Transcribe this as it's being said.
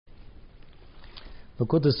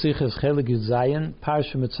Lakuta Sicha is Chelik Yud Zayin,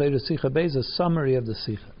 Parsha Mitzvah Sicha Beis, a summary of the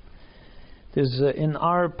Sicha. There's in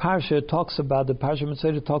our Parsha the Parsha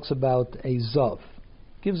Mitzvah talks about a Zav.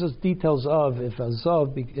 Gives us details of if a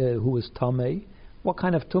Zav who is Tamei, what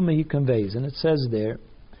kind of Tumah he conveys. And it says there,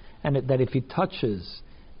 that if he touches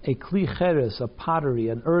a Kli Cheres, a pottery,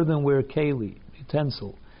 an earthenware keli,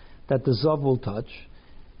 utensil, that the Zav will touch,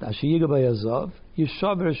 the Ashiyiga by a Zav,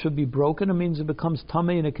 Yishaver should be broken. It means it becomes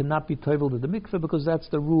Tamei and it cannot be toivel to the mikveh, because that's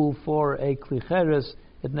the rule for a Kli Cheres,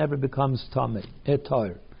 it never becomes Tamei,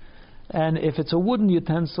 etar. And if it's a wooden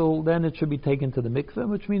utensil, then it should be taken to the mikveh,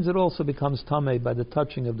 which means it also becomes Tamei by the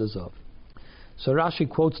touching of the Zav. So Rashi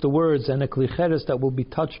quotes the words, and a Kli Cheres that will be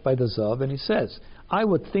touched by the Zav, and he says, I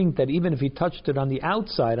would think that even if he touched it on the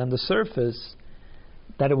outside, on the surface,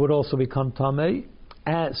 that it would also become Tamei.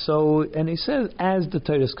 And he says, as the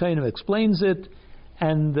Toras Kohanim explains it,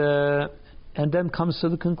 and then comes to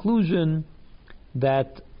the conclusion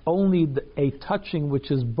that only a touching which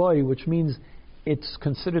is boy, which means it's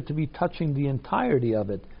considered to be touching the entirety of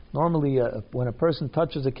it. Normally, when a person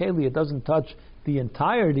touches a keli, it doesn't touch the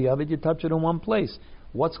entirety of it, you touch it in one place.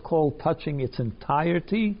 What's called touching its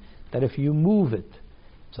entirety? That if you move it.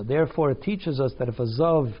 So therefore it teaches us that if a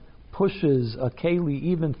Zav pushes a keli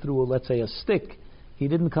even through, let's say, a stick, he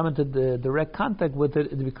didn't come into the direct contact with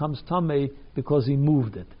it, it becomes Tamei because he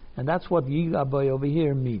moved it. And that's what Yigabai over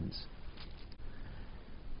here means.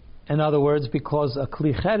 In other words, because a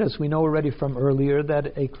Kli Cheres, we know already from earlier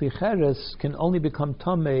that a Kli Cheres can only become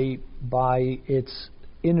Tamei by its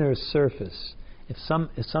inner surface. If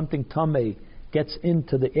something Tamei gets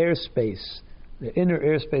into the airspace, the inner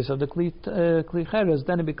airspace of the Kli Cheres,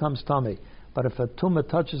 then it becomes Tamei. But if a Tumah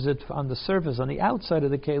touches it on the surface, on the outside of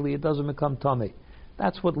the Keli, it doesn't become Tamei.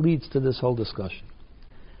 That's what leads to this whole discussion.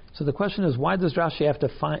 So the question is, why does Rashi have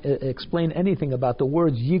to explain anything about the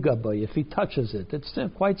words Yigabai if he touches it? It's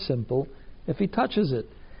quite simple. If he touches it,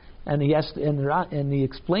 and he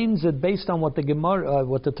explains it based on what the Gemara,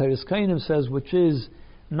 what the Toras Kohanim says, which is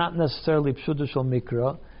not necessarily Pshuta Shel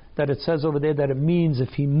Mikra, that it says over there that it means if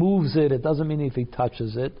he moves it, it doesn't mean if he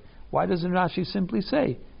touches it. Why doesn't Rashi simply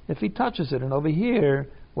say if he touches it? And over here,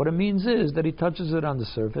 what it means is that he touches it on the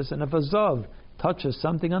surface, and if a Zav touches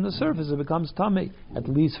something on the surface, it becomes Tamei, at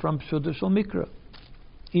least from Pshuta Shel Mikra,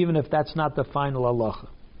 even if that's not the final halacha.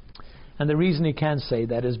 And the reason he can't say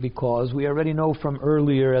that is because we already know from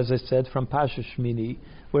earlier, as I said, from Pasha Shmini,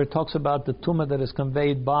 where it talks about the tumah that is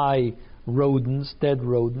conveyed by rodents, dead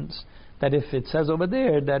rodents, that if it says over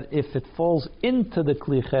there that if it falls into the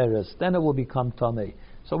Kli Cheres, then it will become Tamei.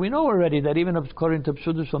 So we know already that even according to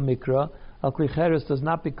Pshuta Shel Mikra, a Kli Cheres does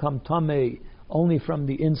not become Tamei only from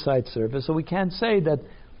the inside surface. So we can't say that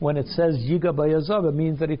when it says Yiga Bayazav, it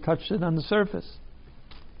means that he touched it on the surface.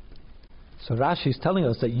 So Rashi is telling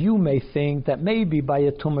us that you may think that maybe by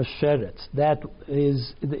a Tumah Sheretz, that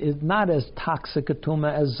is not as toxic a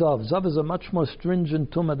Tumah as Zav. Zav is a much more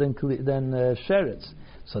stringent Tumah than Sheretz.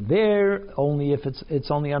 So there, only if it's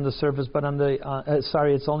only on the surface, but on the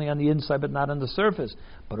it's only on the inside, but not on the surface.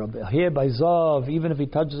 But here by Zav, even if he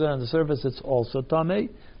touches it on the surface, it's also Tamei.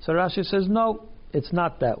 So Rashi says no, it's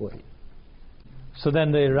not that way. So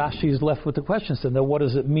then the Rashi is left with the question: so then, what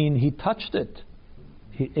does it mean? He touched it.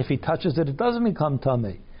 If he touches it, it doesn't become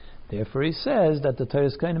Tamei. Therefore, he says that the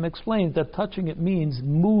Toras Kohanim explains that touching it means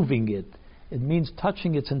moving it. It means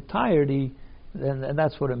touching its entirety, and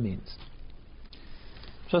that's what it means.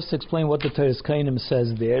 Just to explain what the Toras Kohanim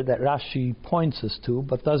says there, that Rashi points us to,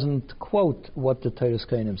 but doesn't quote what the Toras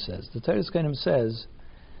Kohanim says. The Toras Kohanim says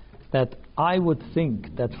that I would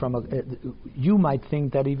think that you might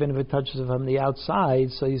think that even if it touches it from the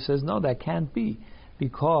outside, so he says, no, that can't be,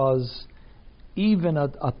 because even a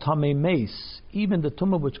Tamei mace, even the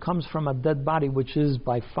tumah which comes from a dead body, which is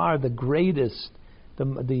by far the greatest,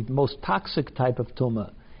 the most toxic type of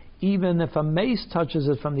tumah, even if a mace touches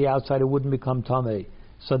it from the outside, it wouldn't become Tamei.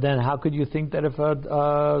 So then how could you think that if a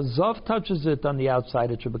Zav touches it on the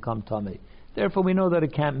outside, it should become Tamei? Therefore we know that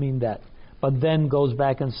it can't mean that. But then goes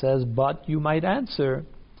back and says, but you might answer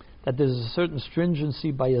that there's a certain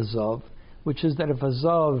stringency by a Zav, which is that if a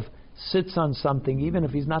Zav sits on something, even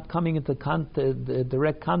if he's not coming into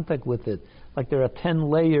direct contact with it, like there are 10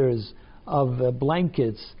 layers of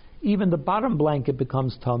blankets, even the bottom blanket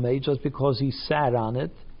becomes Tamei just because he sat on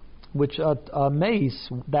it, which a mace,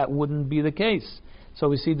 that wouldn't be the case. So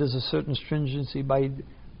we see there's a certain stringency by a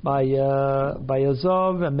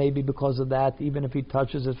Zav, and maybe because of that, even if he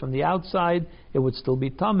touches it from the outside, it would still be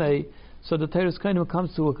Tamei. So the Toras Kohanim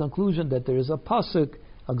comes to a conclusion that there is a pasuk,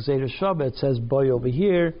 Agzeira Shabbat, it says boy over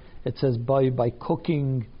here, it says boy by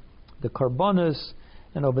cooking the karbonos,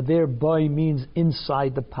 And over there, boy means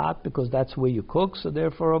inside the pot because that's where you cook. So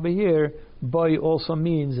therefore over here, boy also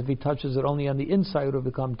means if he touches it only on the inside, it will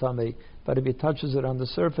become tamei. But if he touches it on the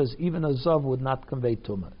surface, even a zav would not convey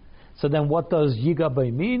tumah. So then what does yiga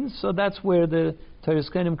boy mean? So that's where the Torah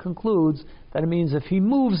Kenim concludes that it means if he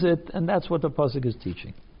moves it, and that's what the pasuk is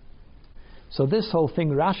teaching. So this whole thing,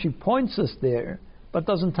 Rashi points us there, but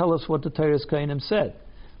doesn't tell us what the Torah Kenim said.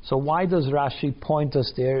 So why does Rashi point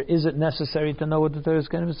us there? Is it necessary to know what the Torah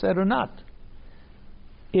Kenim said or not?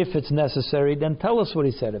 If it's necessary, then tell us what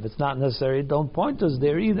he said. If it's not necessary, don't point us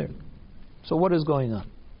there either. So what is going on?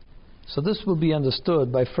 So this will be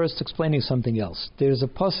understood by first explaining something else. There's a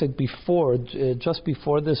pasuk before, just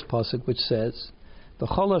before this pasuk, which says,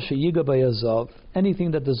 "V'chola sheyiga b'yazav,"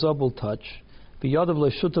 anything that the zav will touch, v'yadav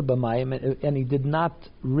le'shuta b'mayim, and he did not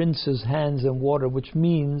rinse his hands in water, which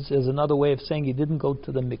means, is another way of saying he didn't go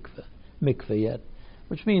to the mikveh yet,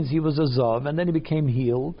 which means he was a zav, and then he became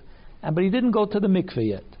healed, but he didn't go to the mikveh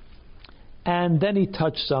yet. And then he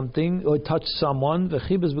touched something, or touched someone,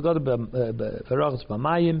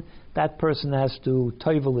 that person has to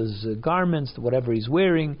toivel his garments, whatever he's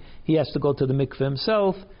wearing, he has to go to the mikveh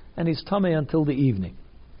himself, and he's tamei until the evening.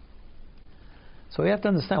 So we have to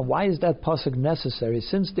understand, why is that pasuk necessary,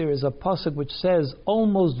 since there is a pasuk which says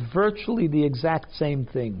almost virtually the exact same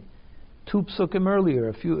thing. Two psukim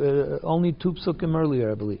earlier, only two psukim earlier,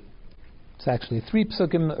 I believe. It's actually 3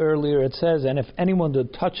 psukim earlier. It says, and if anyone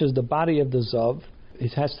that touches the body of the zav,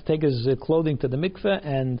 it has to take his clothing to the mikveh,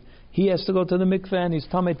 and he has to go to the mikveh, and he's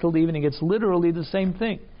tamei till the evening. It's literally the same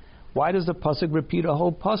thing. Why does the pasuk repeat a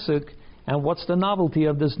whole pasuk, and what's the novelty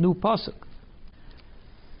of this new pasuk?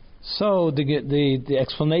 So the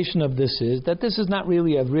explanation of this is that this is not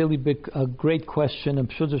really a great question in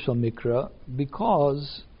Pshuta Shel Mikra,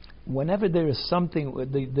 because whenever there is something,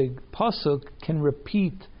 the pasuk can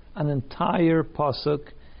repeat an entire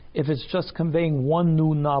pasuk if it's just conveying one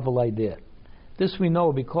new novel idea. This we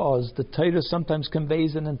know because the Torah sometimes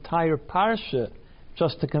conveys an entire parsha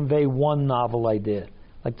just to convey one novel idea.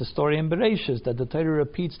 Like the story in Bereshis, that the Torah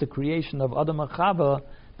repeats the creation of Adam and Chava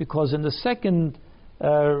because in the second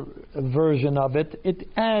version of it, it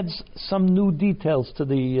adds some new details to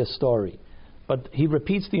the story. But he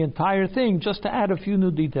repeats the entire thing just to add a few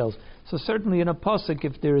new details. So certainly in a pasuk,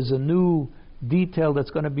 if there is a new detail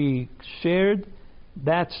that's going to be shared,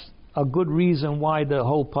 that's a good reason why the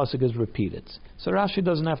whole pasuk is repeated. So Rashi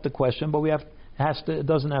doesn't have to question, but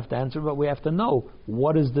doesn't have to answer, but we have to know,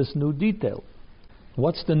 what is this new detail?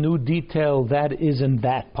 What's the new detail that is in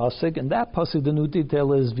that pasuk? In that pasuk, the new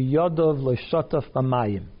detail is v'yodov le'shotaf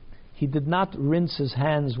b'mayim. He did not rinse his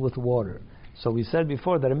hands with water. So we said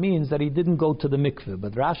before that it means that he didn't go to the mikveh.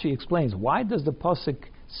 But Rashi explains, why does the pasuk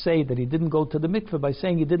say that he didn't go to the mikveh by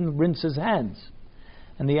saying he didn't rinse his hands?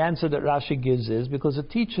 And the answer that Rashi gives is because it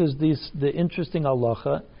teaches the interesting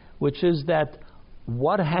halacha, which is that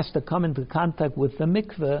what has to come into contact with the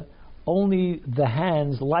mikveh, only the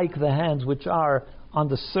hands, like the hands which are on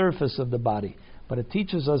the surface of the body. But it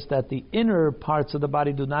teaches us that the inner parts of the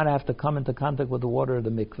body do not have to come into contact with the water of the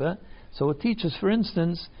mikveh. So it teaches, for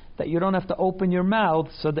instance, that you don't have to open your mouth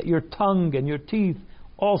so that your tongue and your teeth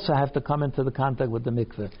also have to come into the contact with the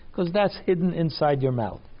mikveh, because that's hidden inside your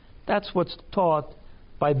mouth. That's what's taught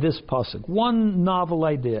by this pasuk. One novel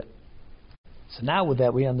idea. So now with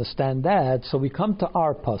that we understand that, so we come to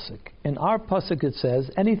our pasuk. In our pasuk it says,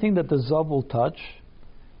 anything that the zav will touch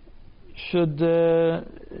should,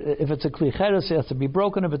 if it's a kli cheres, it has to be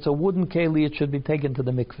broken. If it's a wooden keli, it should be taken to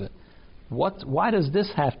the mikveh. Why does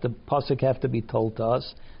this pasuk have to be told to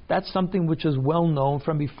us? That's something which is well known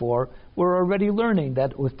from before. We're already learning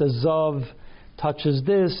that if the zav touches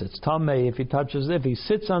this, it's tamei. If he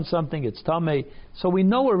sits on something, it's tamei. So we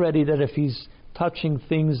know already that if he's touching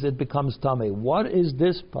things, it becomes tamei. What is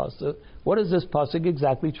this pasuk? What is this pasuk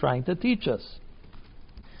exactly trying to teach us?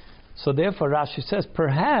 So therefore, Rashi says,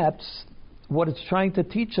 perhaps what it's trying to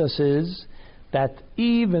teach us is that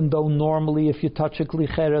even though normally if you touch a kli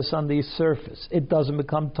cheres on the surface, it doesn't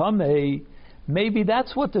become tamei, maybe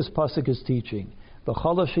that's what this pasuk is teaching. That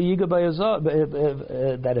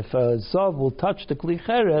if a zav will touch the kli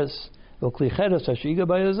cheres,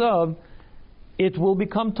 it will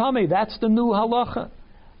become tamei. That's the new halacha.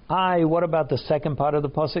 What about the second part of the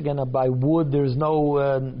pasuk? And by wood, there's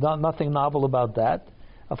nothing novel about that.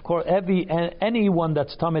 Of course, anyone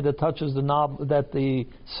that's tamei that touches the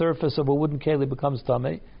surface of a wooden keli becomes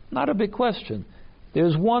tamei. Not a big question.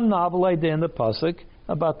 There's one novel idea in the pasuk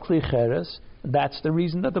about kli cheres. That's the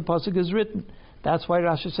reason that the pasuk is written. That's why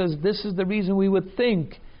Rashi says this is the reason we would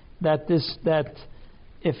think that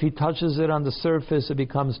if he touches it on the surface, it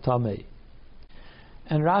becomes tamei.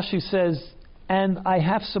 And Rashi says, And I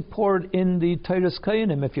have support in the Toras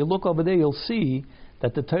Kohanim. If you look over there, you'll see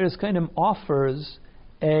that the Toras Kohanim offers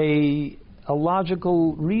a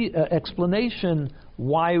logical explanation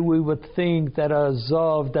why we would think that a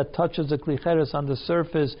zav that touches a kli cheres on the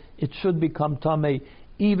surface, it should become tamei,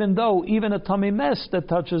 even though even a tamei mess that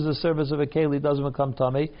touches the surface of a keli doesn't become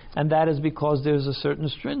tamei, and that is because there's a certain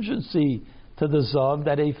stringency to the zav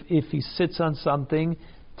that if he sits on something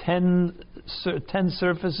 10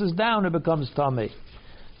 surfaces down, it becomes tamei.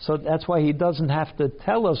 So that's why he doesn't have to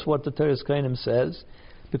tell us what the Toras Kohanim says,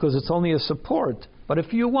 because it's only a support. But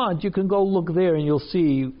if you want, you can go look there and you'll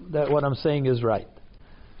see that what I'm saying is right.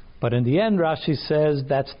 But in the end, Rashi says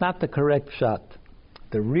that's not the correct shot.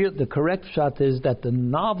 The correct shot is that the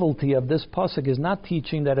novelty of this pasuk is not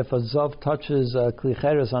teaching that if a zav touches a kli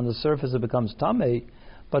cheres on the surface, it becomes tamei,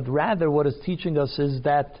 but rather what it's teaching us is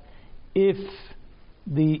that if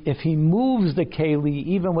he moves the keli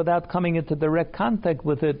even without coming into direct contact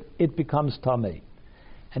with it, it becomes tamei.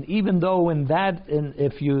 And even though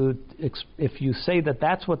if you say that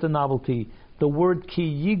that's what the novelty, the word ki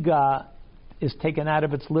yiga is taken out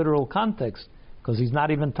of its literal context because he's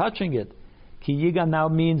not even touching it. Ki yiga now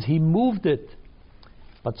means he moved it,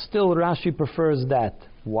 but still Rashi prefers that.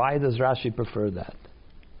 Why does Rashi prefer that?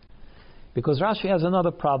 Because Rashi has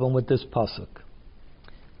another problem with this pasuk.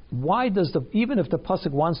 Why does even if the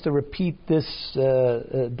pasuk wants to repeat this if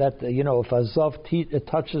a zav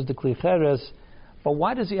touches the kli cheres, but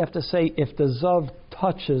why does he have to say if the zav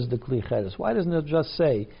touches the kli cheres? Why doesn't it just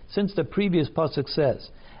say, since the previous pasuk says,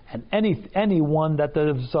 and anyone that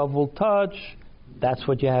the zav will touch, that's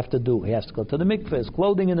what you have to do. He has to go to the mikveh, his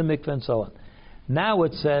clothing in the mikveh, and so on. Now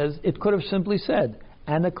it says, it could have simply said,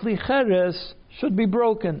 and a kli cheres should be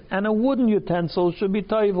broken, and a wooden utensil should be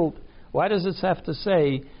toivled. Why does it have to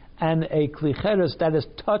say, and a kli cheres that is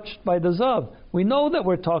touched by the zav? We know that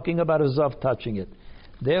we're talking about a zav touching it.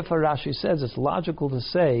 Therefore, Rashi says it's logical to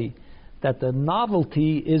say that the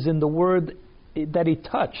novelty is in the word that he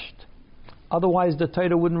touched. Otherwise, the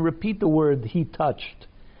Torah wouldn't repeat the word he touched.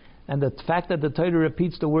 And the fact that the Torah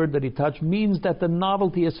repeats the word that he touched means that the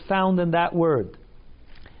novelty is found in that word.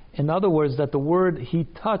 In other words, that the word he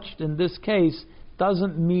touched in this case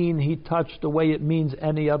doesn't mean he touched the way it means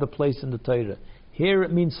any other place in the Torah. Here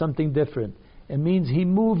it means something different. It means he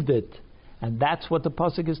moved it. And that's what the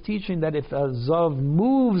pasuk is teaching, that if a zav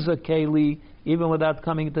moves a keli, even without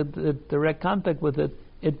coming into direct contact with it,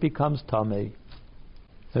 it becomes tamei.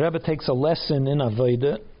 The Rebbe takes a lesson in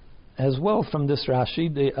Avodah as well from this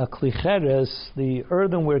Rashi. The kli cheres, the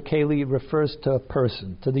earthenware keli, refers to a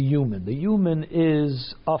person, to the human. The human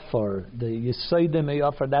is afar, the yisodim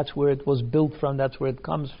afar. That's where it was built from. That's where it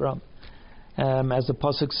comes from. As the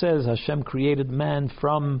pasuk says, Hashem created man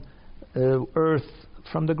from earth,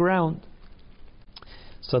 from the ground.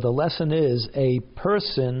 So the lesson is, a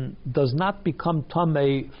person does not become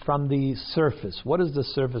tamei from the surface. What does the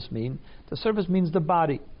surface mean? The surface means the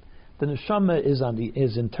body. The neshama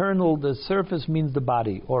is internal. The surface means the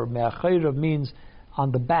body, or me'achayrav means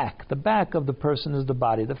on the back. The back of the person is the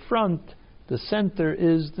body. The front, the center,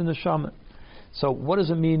 is the neshama. So what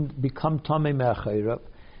does it mean, become tamei me'achayrav?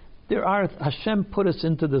 Hashem put us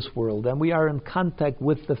into this world, and we are in contact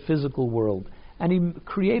with the physical world. And He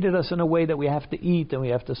created us in a way that we have to eat, and we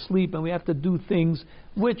have to sleep, and we have to do things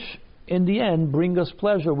which, in the end, bring us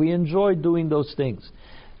pleasure. We enjoy doing those things.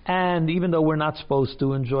 And even though we're not supposed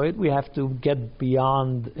to enjoy it, we have to get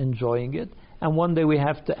beyond enjoying it. And one day we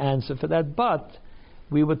have to answer for that. But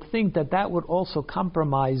we would think that that would also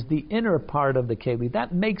compromise the inner part of the keli.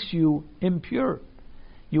 That makes you impure.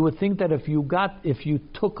 You would think that if you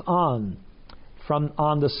took on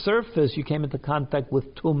the surface, you came into contact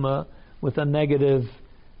with tumah, with a negative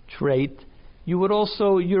trait,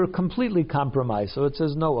 you're completely compromised. So it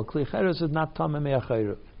says, no, a kli cheres is not tamei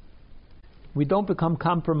me'achayrav. We don't become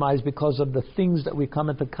compromised because of the things that we come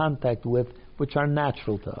into contact with, which are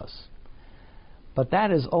natural to us. But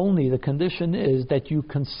that is only, the condition is that you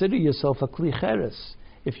consider yourself a kli cheres.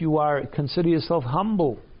 If you consider yourself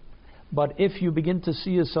humble. But if you begin to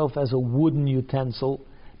see yourself as a wooden utensil,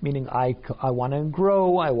 meaning I want to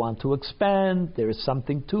grow, I want to expand, there is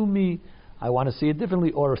something to me, I want to see it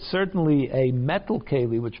differently, or certainly a metal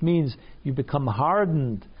keli, which means you become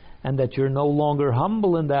hardened and that you're no longer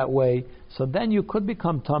humble in that way, so then you could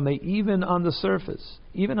become tamei even on the surface.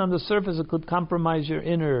 Even on the surface it could compromise your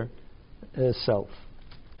inner self.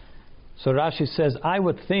 So Rashi says, I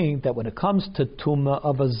would think that when it comes to tumah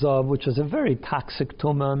of a zav, which is a very toxic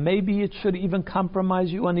tumah, maybe it should even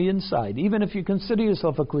compromise you on the inside, even if you consider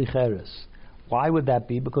yourself a kli cheres. Why would that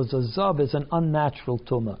be? Because a zav is an unnatural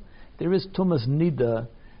tumah. There is tumah's nida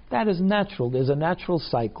That is natural. There's a natural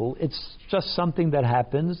cycle. It's just something that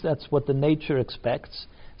happens. That's what the nature expects.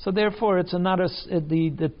 So therefore,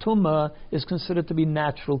 the tumah is considered to be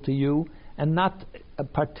natural to you and not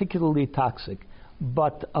particularly toxic.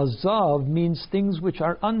 But azav means things which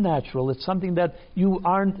are unnatural. It's something that you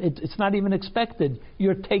aren't. It's not even expected.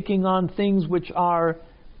 You're taking on things which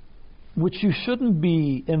you shouldn't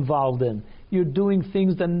be involved in. You're doing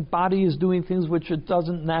things. The body is doing things which it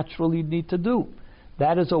doesn't naturally need to do.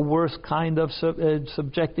 That is a worse kind of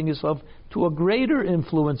subjecting yourself to a greater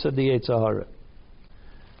influence of the Yetzer Hara.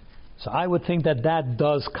 So I would think that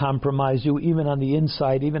does compromise you even on the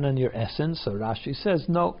inside, even on your essence. So Rashi says,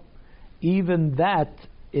 no, even that,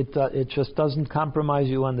 it just doesn't compromise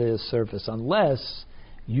you on the surface unless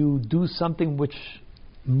you do something which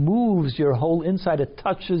moves your whole inside. It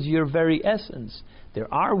touches your very essence.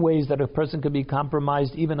 There are ways that a person can be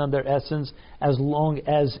compromised even on their essence as long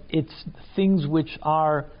as it's things which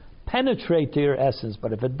penetrate to your essence.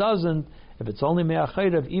 But if it doesn't, if it's only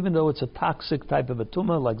me'achayrav, even though it's a toxic type of a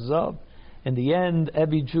tumah like zav, in the end,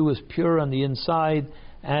 every Jew is pure on the inside,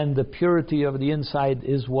 and the purity of the inside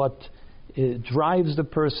is what drives the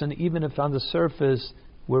person, even if on the surface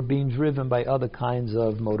we're being driven by other kinds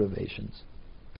of motivations.